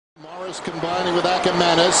Morris combining with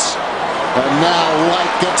Ackermanis, and now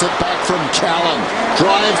White gets it back from Callan,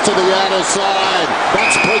 drives to the outer side,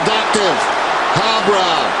 that's productive.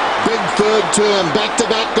 Harbrow, big third term,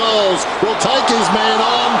 back-to-back goals, will take his man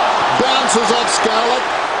on, bounces off Scarlett,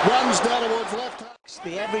 runs down towards left.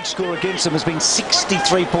 The average score against them has been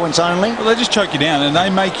 63 points only. Well, they just choke you down and they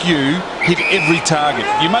make you hit every target.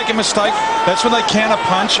 You make a mistake, that's when they counter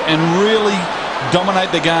punch and really dominate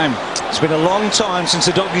the game. It's been a long time since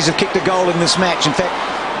the Doggies have kicked a goal in this match. In fact,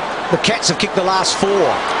 the Cats have kicked the last 4.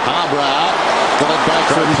 Harbrow got it back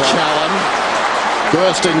from Callan,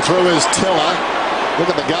 bursting through his tiller. Look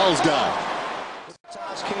at the goals go.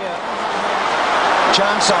 Task here.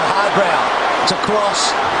 Chance on Harbrow. It's a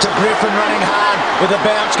cross to Griffin, running hard with a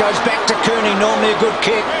bounce, goes back to Cooney, normally a good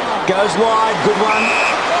kick, goes wide, good one.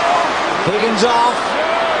 Higgins off,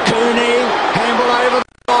 Cooney, handball over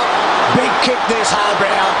the top, big kick this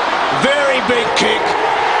Harbrow, very big kick,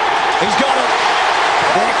 he's got it,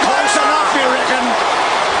 they're close enough you reckon.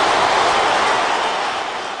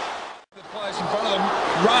 The players in front of them,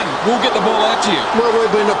 run, we'll get the ball out to you. Well,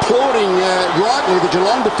 we've been applauding rightly the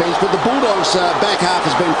Geelong defence, but the Bulldogs' back half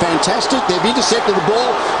has been fantastic. They've intercepted the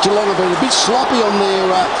ball. Geelong have been a bit sloppy on their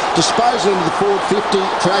disposal into the forward 50,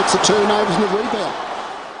 creates the turnovers and the rebound.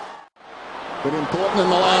 But important in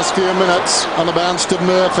the last few minutes on the bounce to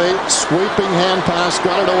Murphy. Sweeping hand pass,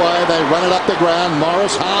 got it away. They run it up the ground.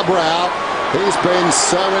 Morris Harbrow, he's been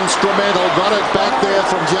so instrumental. Got it back there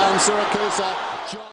from John Siracusa.